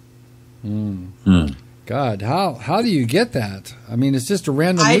awesome. God, how do you get that? I mean, it's just a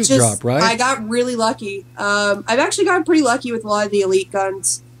random loot drop, right? I got really lucky. I've actually gotten pretty lucky with a lot of the elite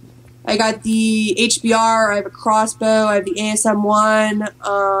guns. I got the HBR. I have a crossbow. I have the ASM-1.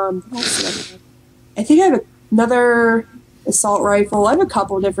 I think I have another assault rifle. I have a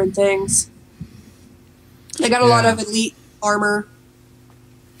couple different things. I got a lot of elite armor.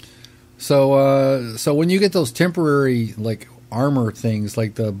 So when you get those temporary like armor things,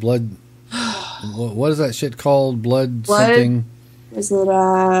 like the blood, what is that shit called? Blood something? Is it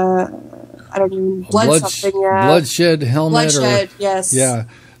I don't know. Blood something? Yeah. Bloodshed helmet. Bloodshed. Yes. Yeah.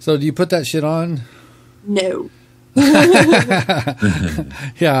 So do you put that shit on? No. Yeah,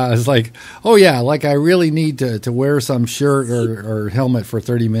 it's like, oh yeah, like I really need to wear some shirt or helmet for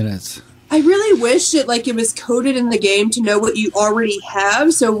 30 minutes. I really wish that like it was coded in the game to know what you already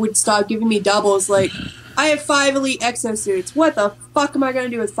have, so it would stop giving me doubles. Like, I have 5 elite exosuits. What the fuck am I going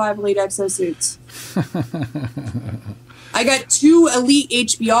to do with 5 elite exosuits? I got 2 elite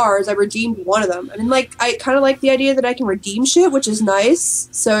HBRs. I redeemed one of them. I mean, like, I kind of like the idea that I can redeem shit, which is nice,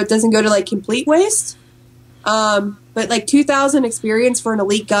 so it doesn't go to like complete waste. But like 2,000 experience for an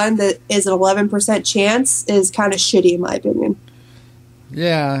elite gun that is an 11% chance is kind of shitty in my opinion.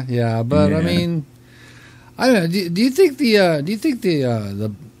 Yeah, but I mean, I don't know. Do you think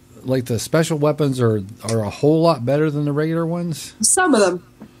the like the special weapons are a whole lot better than the regular ones? Some of them.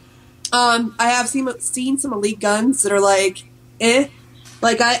 I have seen some elite guns that are like,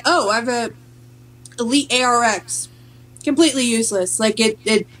 Like I have a elite ARX, completely useless. Like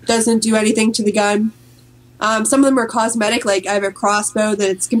it doesn't do anything to the gun. Some of them are cosmetic. Like I have a crossbow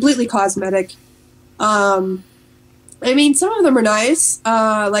that's completely cosmetic. I mean, some of them are nice.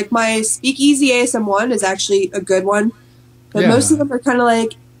 Like my Speakeasy ASM-1 is actually a good one, but most of them are kind of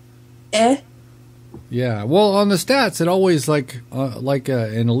like, Yeah, well, on the stats, it always like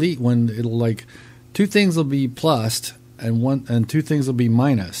an elite one. It'll like 2 things will be plussed and 2 things will be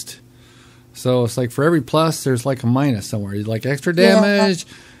minused. So it's like for every plus, there's like a minus somewhere. Like extra damage,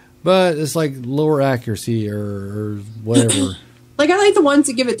 but it's like lower accuracy or whatever. Like I like the ones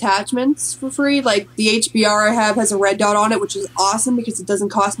that give attachments for free. Like the HBR I have has a red dot on it, which is awesome because it doesn't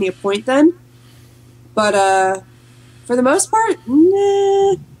cost me a point then. But for the most part,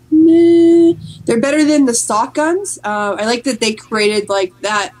 nah. They're better than the stock guns. I like that they created like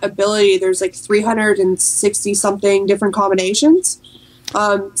that ability. There's like 360 something different combinations.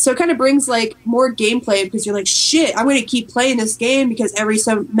 So it kind of brings like more gameplay because you're like, shit, I'm going to keep playing this game because every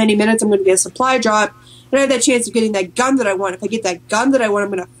so many minutes I'm going to get a supply drop. And I have that chance of getting that gun that I want. If I get that gun that I want,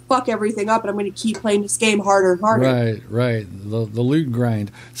 I'm going to fuck everything up and I'm going to keep playing this game harder and harder. Right. The loot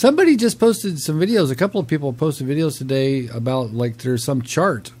grind. Somebody just posted some videos. A couple of people posted videos today about like there's some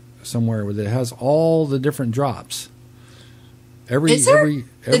chart somewhere where it has all the different drops. Did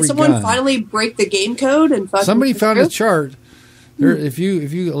someone gun. Finally break the game code and fucking somebody found a chart. There, if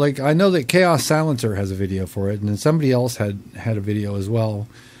you like, I know that Chaos Silencer has a video for it, and then somebody else had a video as well.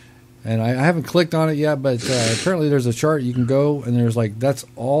 And I haven't clicked on it yet, but apparently there's a chart you can go, and there's like that's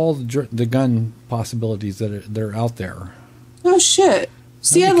all the gun possibilities that are out there. Oh shit!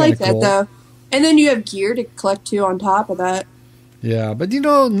 See, I like that though. And then you have gear to collect too on top of that. Yeah, but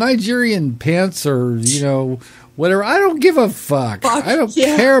Nigerian pants or whatever. I don't give a fuck. I don't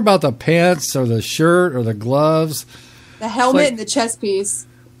care about the pants or the shirt or the gloves. The helmet and the chest piece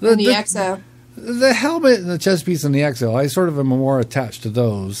and the exo. The helmet and the chest piece and the exo. I sort of am more attached to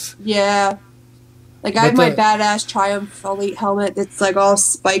those. Yeah. Like I have my badass Triumph Elite helmet that's like all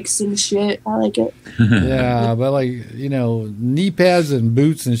spikes and shit. I like it. Yeah, but like, knee pads and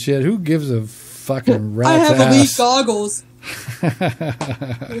boots and shit. Who gives a fucking rat's ass? I have elite goggles.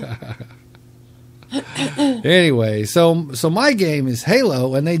 Anyway, so my game is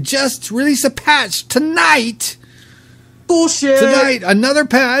Halo, and they just released a patch tonight. Bullshit. Tonight, another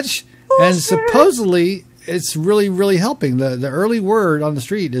patch, and supposedly it's really, really helping. The early word on the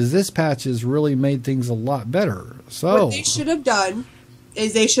street is this patch has really made things a lot better. So what they should have done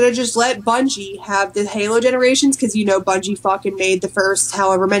is they should have just let Bungie have the Halo generations because Bungie fucking made the first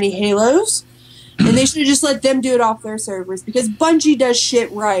however many Halos. And they should have just let them do it off their servers because Bungie does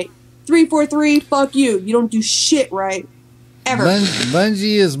shit right. 343, fuck you. You don't do shit right. Ever.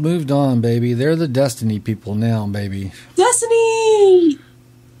 Bungie has moved on, baby. They're the Destiny people now, baby. Destiny!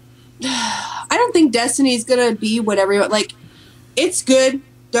 I don't think Destiny's gonna be what everyone... Like, it's good.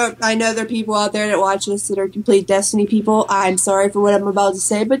 I know there are people out there that watch this that are complete Destiny people. I'm sorry for what I'm about to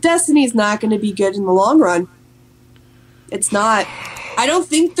say, but Destiny's not gonna be good in the long run. It's not. I don't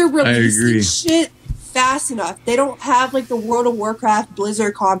think they're releasing shit fast enough. They don't have like the World of Warcraft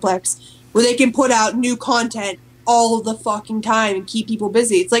Blizzard complex where they can put out new content all the fucking time and keep people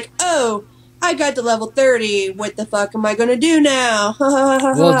busy. It's like, oh, I got to level 30. What the fuck am I going to do now?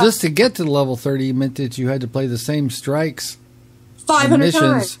 Well, just to get to level 30 meant that you had to play the same strikes 500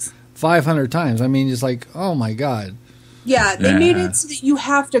 times. 500 times. I mean, it's like, oh my God. Yeah, they made it so that you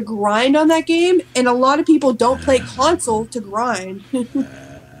have to grind on that game, and a lot of people don't play console to grind.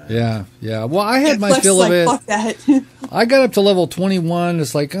 Yeah. Well, I had my fill of it. Fuck that. I got up to level 21.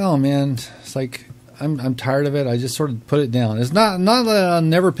 It's like, oh man, it's like I'm tired of it. I just sort of put it down. It's not that I'll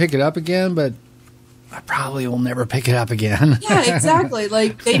never pick it up again, but I probably will never pick it up again. Yeah, exactly.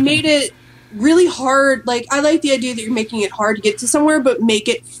 Like they made it really hard. Like I like the idea that you're making it hard to get to somewhere, but make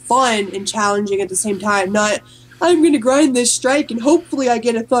it fun and challenging at the same time. Not I'm going to grind this strike and hopefully I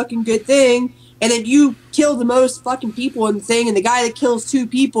get a fucking good thing. And then you kill the most fucking people in the thing, and the guy that kills 2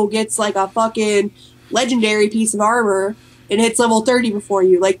 people gets like a fucking legendary piece of armor and hits level 30 before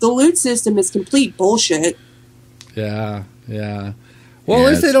you. Like the loot system is complete bullshit. Yeah. Well, at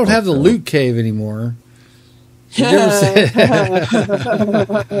least they don't have the loot cave anymore. I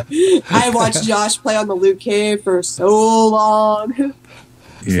watched Josh play on the loot cave for so long.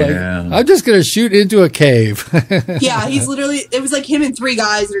 Yeah. Like, I'm just going to shoot into a cave. Yeah, he's literally, it was like him and 3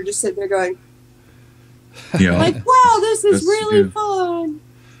 guys that are just sitting there going, Yeah. like, wow, this is really fun.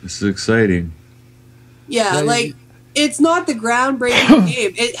 This is exciting. Yeah, like, it's not the groundbreaking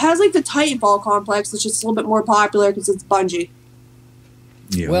game. It has, like, the Titanfall complex, which is a little bit more popular because it's Bungie.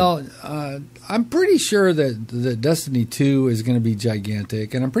 Yeah. Well, I'm pretty sure that Destiny 2 is going to be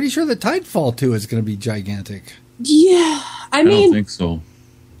gigantic, and I'm pretty sure that Titanfall 2 is going to be gigantic. Yeah, I mean... I don't think so.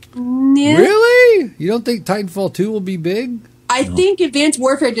 Yeah. Really? You don't think Titanfall 2 will be big? I think Advanced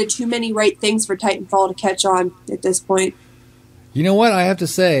Warfare did too many right things for Titanfall to catch on at this point. You know what? I have to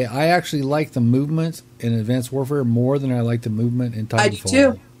say, I actually like the movement in Advanced Warfare more than I like the movement in Titanfall.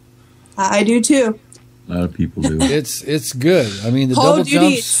 I do too. A lot of people do. It's good. I mean, the Call double of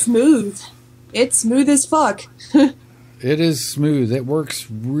Duty jumps. is smooth. It's smooth as fuck. It is smooth. It works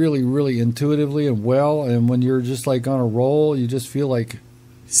really, really intuitively and well. And when you're just like on a roll, you just feel like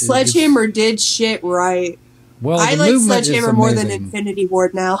Sledgehammer did shit right. Well, I like Sledgehammer more than Infinity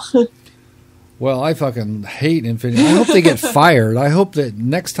Ward now. Well, I fucking hate Infinity. I hope they get fired. I hope that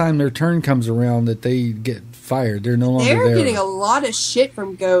next time their turn comes around that they get fired. They're no longer there. They're getting a lot of shit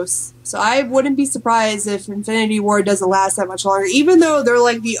from Ghosts. So I wouldn't be surprised if Infinity Ward doesn't last that much longer. Even though they're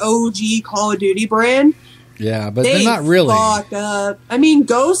like the OG Call of Duty brand. Yeah, but they're not really. Fucked up. I mean,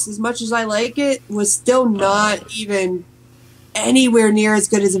 Ghosts, as much as I like it, was still not even anywhere near as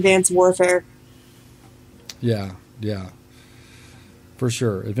good as Advanced Warfare. Yeah. For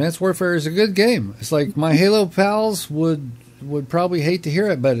sure. Advanced Warfare is a good game. It's like my Halo pals would probably hate to hear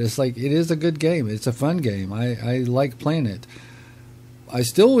it, but it's like it is a good game. It's a fun game. I like playing it. I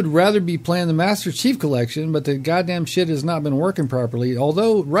still would rather be playing the Master Chief Collection, but the goddamn shit has not been working properly.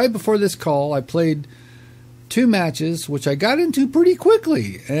 Although right before this call, I played 2 matches, which I got into pretty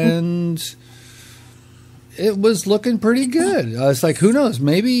quickly, and it was looking pretty good. It's like, who knows?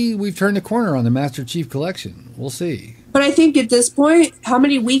 Maybe we've turned the corner on the Master Chief Collection. We'll see. But I think at this point, how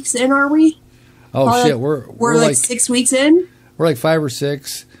many weeks in are we? Oh, shit. We're like 6 weeks in? We're like 5 or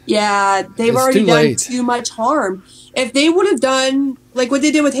 6. Yeah, they've already done too much harm. If they would have done, like what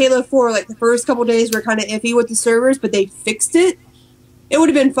they did with Halo 4, like the first couple days were kind of iffy with the servers, but they fixed it, it would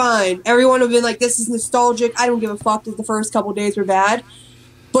have been fine. Everyone would have been like, this is nostalgic. I don't give a fuck that the first couple days were bad.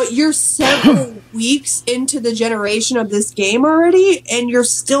 But you're several weeks into the generation of this game already, and you're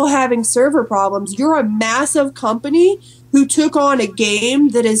still having server problems. You're a massive company who took on a game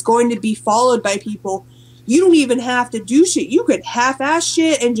that is going to be followed by people. You don't even have to do shit. You could half-ass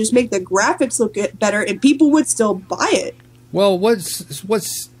shit and just make the graphics look better, and people would still buy it. Well, what's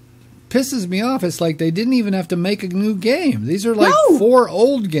pisses me off is like they didn't even have to make a new game. These are like 4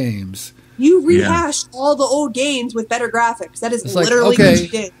 old games. You rehashed all the old games with better graphics. That is literally what you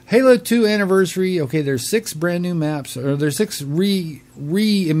did. Halo 2 Anniversary. Okay, there's 6 brand new maps, or there's 6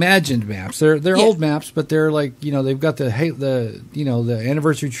 reimagined maps. They're old maps, but they're like, you know, they've got the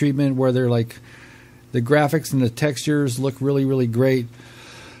anniversary treatment where they're like the graphics and the textures look really, really great.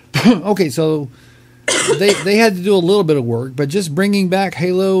 Okay, so they had to do a little bit of work, but just bringing back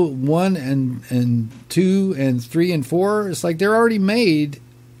Halo 1 and 2 and 3 and 4, it's like they're already made,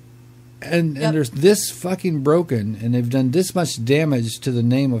 and they're this fucking broken, and they've done this much damage to the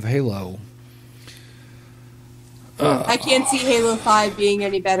name of Halo. I can't see Halo 5 being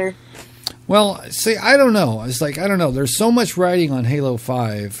any better. Well, see, I don't know. It's like, I don't know. There's so much writing on Halo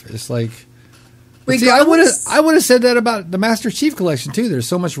 5. It's like... See, I would have said that about the Master Chief Collection too. There's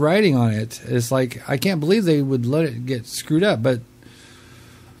so much writing on it. It's like I can't believe they would let it get screwed up. But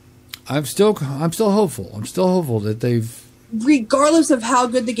I'm still hopeful. I'm still hopeful that they've. Regardless of how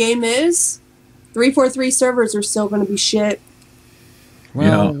good the game is, 343 servers are still going to be shit.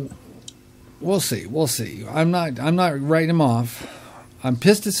 Well, we'll see. We'll see. I'm not writing them off. I'm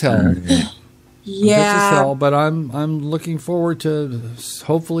pissed as hell. Yeah, but I'm looking forward to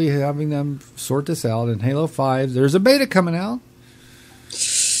hopefully having them sort this out. In Halo 5, there's a beta coming out,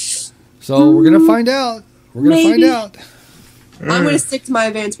 so we're gonna find out. We're gonna find out. I'm gonna stick to my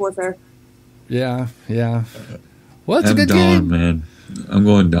Advanced Warfare. Yeah. Well, it's a I'm good down, game, man. I'm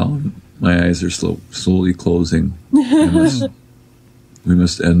going down. My eyes are slowly closing. We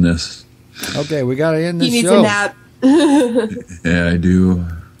must end this. Okay, we gotta end this He needs show. a nap. Yeah, I do.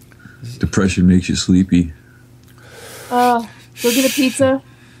 Depression makes you sleepy. Go get a pizza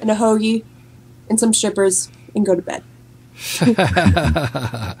and a hoagie and some strippers and go to bed.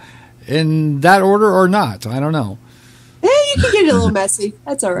 In that order or not, I don't know. You can get it a little messy.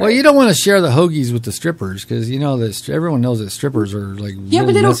 That's all right. Well, you don't want to share the hoagies with the strippers because you know that everyone knows that strippers are like but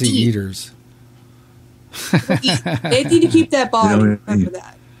really they don't messy eat. eaters. They need to keep that body. Remember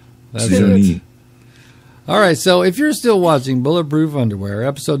that. That's You don't it. eat. All right, so if you're still watching Bulletproof Underwear,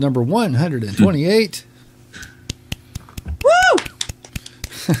 episode number 128. Woo!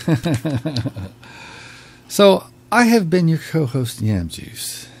 So I have been your co-host, Yam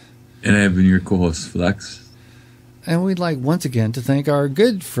Juice. And I have been your co-host, Flex. And we'd like once again to thank our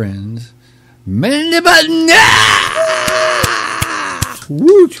good friend, Mandebutton.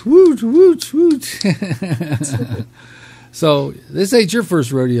 Woot, woot, woot, woot. So this ain't your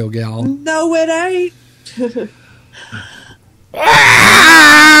first rodeo, gal. No, it ain't.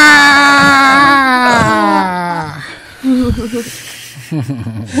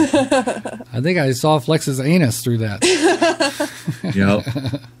 I think I saw Flex's anus through that. Yep.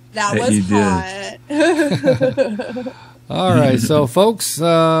 That You was did. hot. All right, so folks,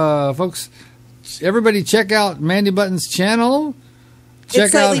 everybody check out Mandebutton's channel.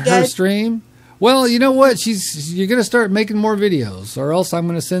 Check out her dead. stream. Well, you know what? You're gonna start making more videos, or else I'm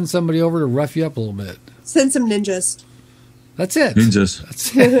gonna send somebody over to rough you up a little bit. Send some ninjas. That's it. Ninjas.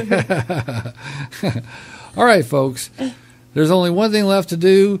 That's it. All right, folks. There's only one thing left to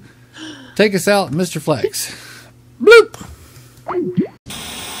do. Take us out, Mr. Flex. Bloop.